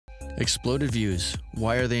Exploded views.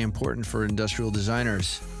 Why are they important for industrial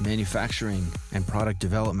designers, manufacturing, and product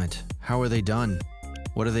development? How are they done?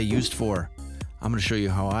 What are they used for? I'm going to show you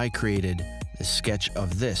how I created the sketch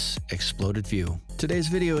of this exploded view. Today's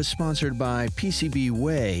video is sponsored by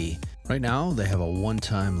PCBWay. Right now, they have a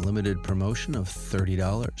one-time limited promotion of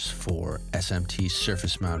 $30 for SMT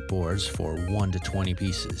surface mount boards for 1 to 20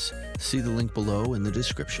 pieces. See the link below in the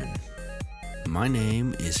description. My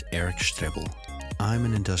name is Eric Strebel. I'm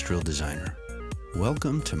an industrial designer.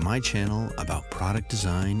 Welcome to my channel about product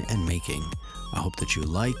design and making. I hope that you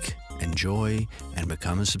like, enjoy, and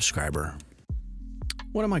become a subscriber.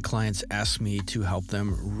 One of my clients asked me to help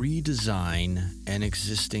them redesign an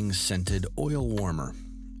existing scented oil warmer.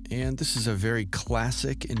 And this is a very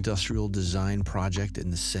classic industrial design project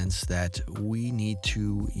in the sense that we need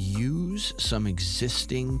to use some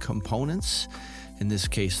existing components. In this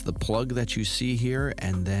case, the plug that you see here,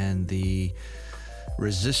 and then the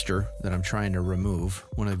resistor that I'm trying to remove.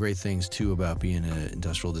 One of the great things too about being an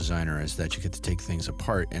industrial designer is that you get to take things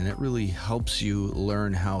apart, and it really helps you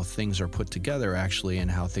learn how things are put together actually and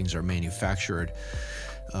how things are manufactured.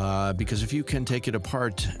 Because if you can take it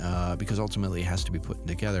apart, because ultimately it has to be put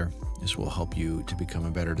together, this will help you to become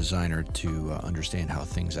a better designer to understand how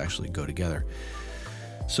things actually go together.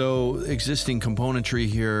 So existing componentry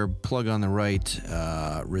here, plug on the right,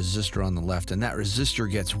 resistor on the left, and that resistor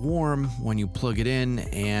gets warm when you plug it in,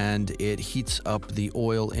 and it heats up the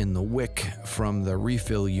oil in the wick from the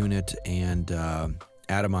refill unit and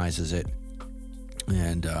atomizes it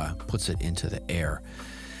and puts it into the air.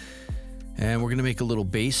 And we're going to make a little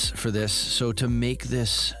base for this. So to make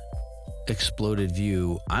this exploded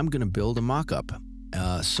view, I'm going to build a mock-up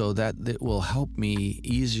so that it will help me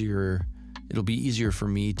easier. It'll be easier for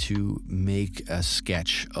me to make a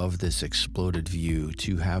sketch of this exploded view,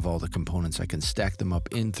 to have all the components. I can stack them up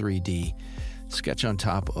in 3D, sketch on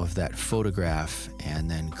top of that photograph,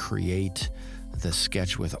 and then create the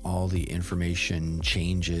sketch with all the information,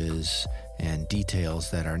 changes, and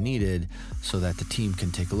details that are needed so that the team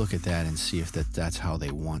can take a look at that and see if that's how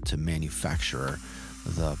they want to manufacture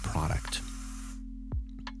the product.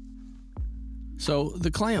 So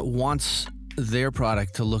the client wants their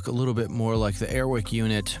product to look a little bit more like the Airwick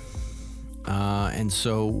unit, and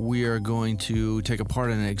so we are going to take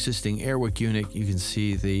apart an existing Airwick unit. You can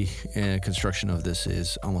see the construction of this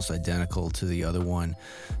is almost identical to the other one.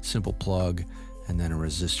 Simple plug and then a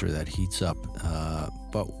resistor that heats up,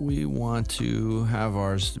 but we want to have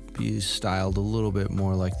ours be styled a little bit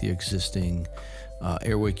more like the existing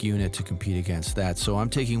Airwick unit to compete against that. So I'm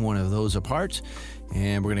taking one of those apart,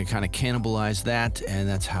 and we're going to kind of cannibalize that, and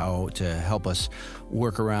that's how to help us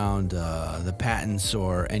work around the patents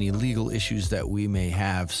or any legal issues that we may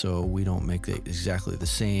have, so we don't make it exactly the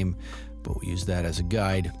same, but we use that as a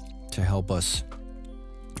guide to help us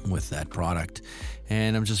with that product.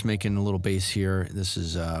 And I'm just making a little base here. This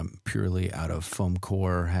is purely out of foam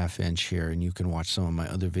core, 1/2 inch here, and you can watch some of my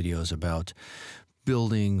other videos about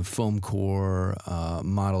building foam core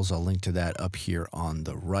models. I'll link to that up here on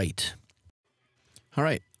the right. All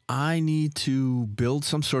right, I need to build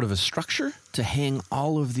some sort of a structure to hang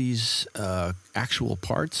all of these actual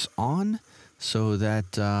parts on so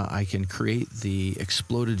that I can create the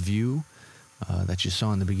exploded view that you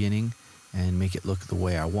saw in the beginning and make it look the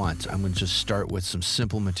way I want. I'm going to just start with some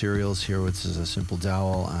simple materials here. This is a simple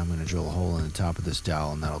dowel. I'm going to drill a hole in the top of this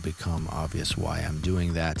dowel, and that'll become obvious why I'm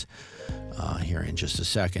doing that here in just a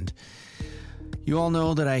second. You all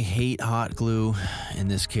know that I hate hot glue. In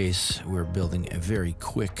this case, we're building a very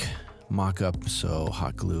quick mock-up, so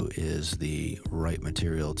hot glue is the right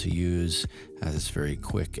material to use, as it's very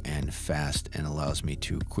quick and fast and allows me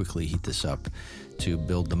to quickly heat this up to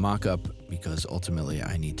build the mock-up, because ultimately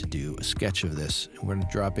I need to do a sketch of this. We're going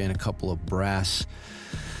to drop in a couple of brass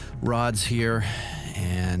rods here,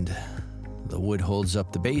 and the wood holds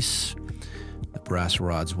up the base. The brass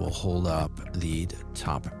rods will hold up the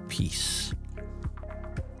top piece.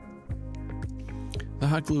 The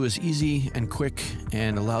hot glue is easy and quick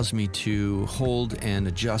and allows me to hold and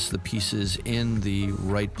adjust the pieces in the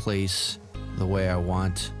right place the way I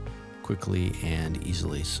want, quickly and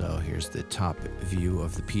easily. So here's the top view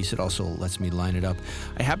of the piece. It also lets me line it up.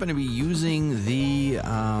 I happen to be using the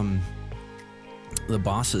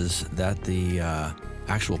bosses that the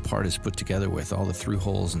actual part is put together with, all the through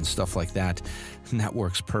holes and stuff like that, and that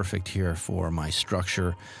works perfect here for my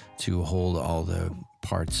structure to hold all the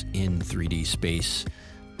parts in 3D space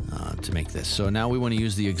to make this. So now we want to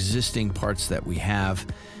use the existing parts that we have,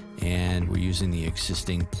 and we're using the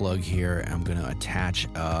existing plug here. I'm going to attach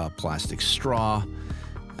a plastic straw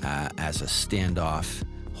as a standoff,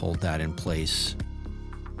 hold that in place.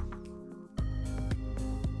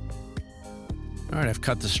 All right, I've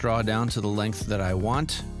cut the straw down to the length that I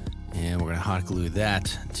want, and we're gonna hot glue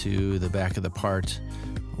that to the back of the part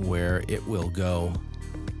where it will go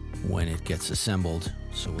when it gets assembled.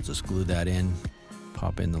 So we'll just glue that in,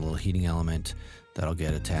 pop in the little heating element, that'll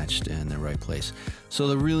get attached in the right place. So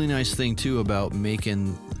the really nice thing too about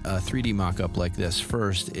making a 3D mock-up like this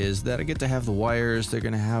first is that I get to have the wires. They're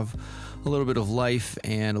gonna have a little bit of life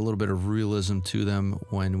and a little bit of realism to them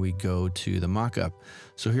when we go to the mock-up.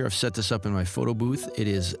 So here I've set this up in my photo booth. It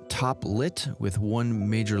is top lit with one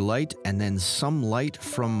major light and then some light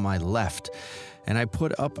from my left. And I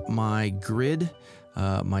put up my grid,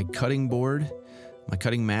 my cutting board, my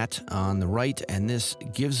cutting mat on the right, and this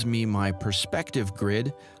gives me my perspective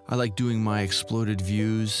grid. I like doing my exploded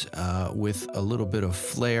views with a little bit of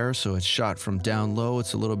flair, so it's shot from down low.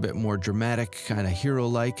 It's a little bit more dramatic, kind of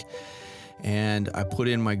hero-like. And I put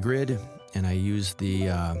in my grid, and I use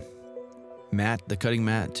the mat, the cutting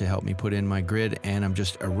mat, to help me put in my grid, and I'm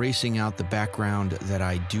just erasing out the background that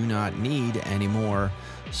I do not need anymore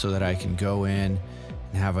so that I can go in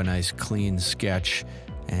and have a nice clean sketch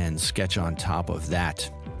and sketch on top of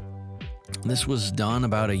that. This was done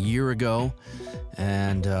about a year ago,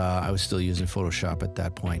 and I was still using Photoshop at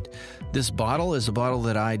that point. This bottle is a bottle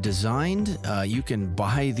that I designed. You can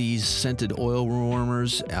buy these scented oil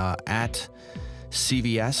warmers at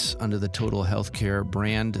CVS under the Total Healthcare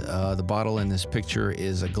brand. The bottle in this picture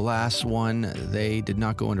is a glass one. They did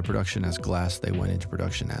not go into production as glass. They went into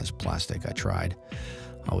production as plastic. I tried,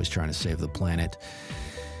 always trying to save the planet.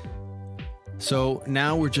 So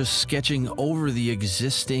now we're just sketching over the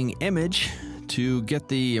existing image to get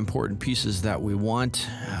the important pieces that we want.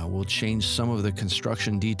 We'll change some of the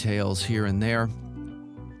construction details here and there,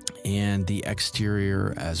 and the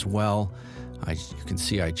exterior as well. You can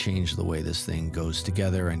see I changed the way this thing goes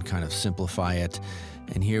together and kind of simplify it.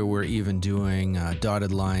 And here we're even doing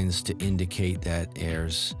dotted lines to indicate that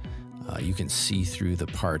you can see through the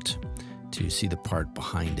part to see the part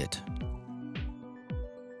behind it.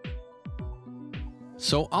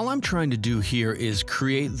 So all I'm trying to do here is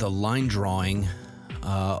create the line drawing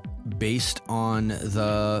based on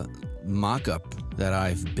the mock-up that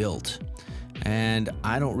I've built. And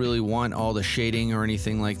I don't really want all the shading or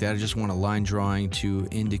anything like that. I just want a line drawing to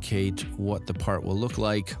indicate what the part will look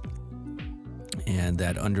like. And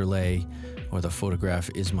that underlay, or the photograph,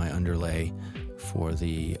 is my underlay for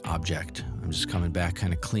the object. I'm just coming back,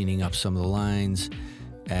 kind of cleaning up some of the lines,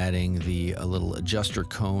 adding a little adjuster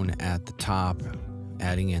cone at the top,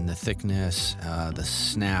 adding in the thickness, the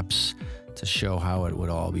snaps to show how it would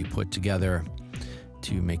all be put together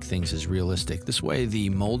to make things as realistic. This way the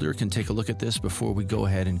molder can take a look at this before we go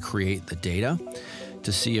ahead and create the data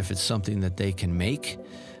to see if it's something that they can make.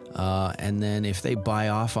 And then if they buy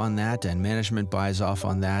off on that and management buys off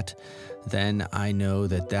on that, then I know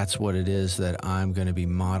that that's what it is that I'm going to be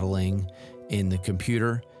modeling in the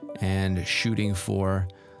computer and shooting for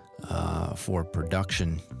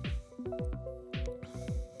production.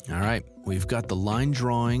 All right, we've got the line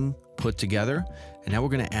drawing put together, and now we're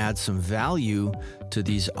going to add some value to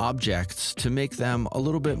these objects to make them a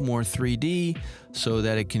little bit more 3D so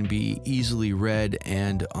that it can be easily read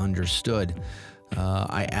and understood.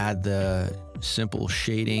 I add the simple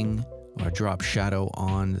shading or drop shadow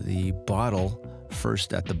on the bottle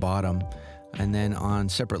first at the bottom, and then on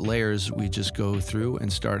separate layers we just go through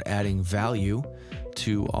and start adding value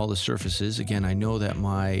to all the surfaces. Again, I know that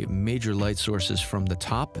my major light source is from the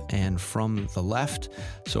top and from the left,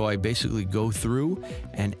 so I basically go through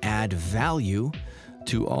and add value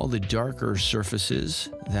to all the darker surfaces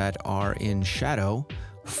that are in shadow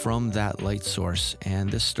from that light source, and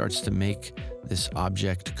this starts to make this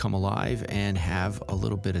object come alive and have a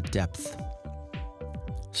little bit of depth.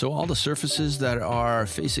 So all the surfaces that are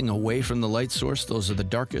facing away from the light source, those are the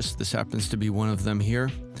darkest. This happens to be one of them here.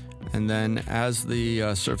 And then as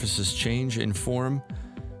the surfaces change in form,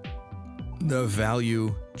 the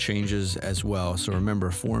value changes as well. So remember,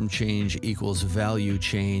 form change equals value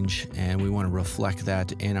change, and we want to reflect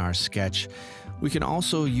that in our sketch. We can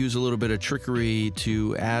also use a little bit of trickery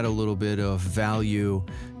to add a little bit of value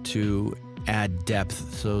to add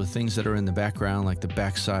depth. So things that are in the background, like the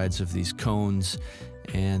back sides of these cones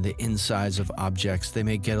and the insides of objects, they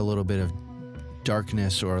may get a little bit of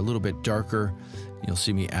darkness or a little bit darker. You'll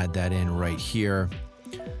see me add that in right here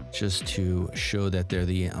just to show that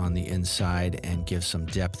they're on the inside and give some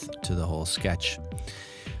depth to the whole sketch.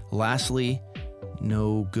 Lastly,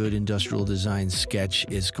 no good industrial design sketch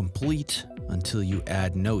is complete until you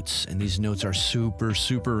add notes, and these notes are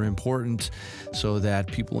super important so that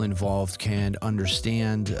people involved can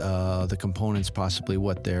understand the components, possibly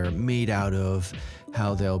what they're made out of,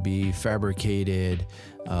 how they'll be fabricated,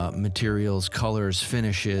 materials, colors,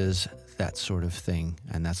 finishes, that sort of thing.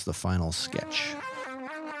 And that's the final sketch.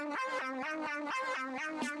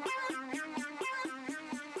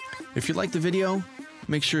 If you liked the video,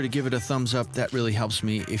 make sure to give it a thumbs up. That really helps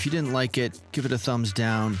me. If you didn't like it, give it a thumbs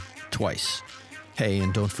down twice. Hey,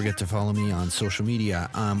 and don't forget to follow me on social media.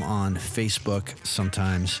 I'm on Facebook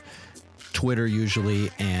sometimes, Twitter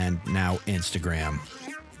usually, and now Instagram.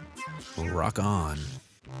 Rock on.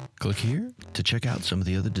 Click here to check out some of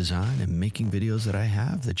the other design and making videos that I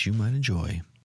have that you might enjoy.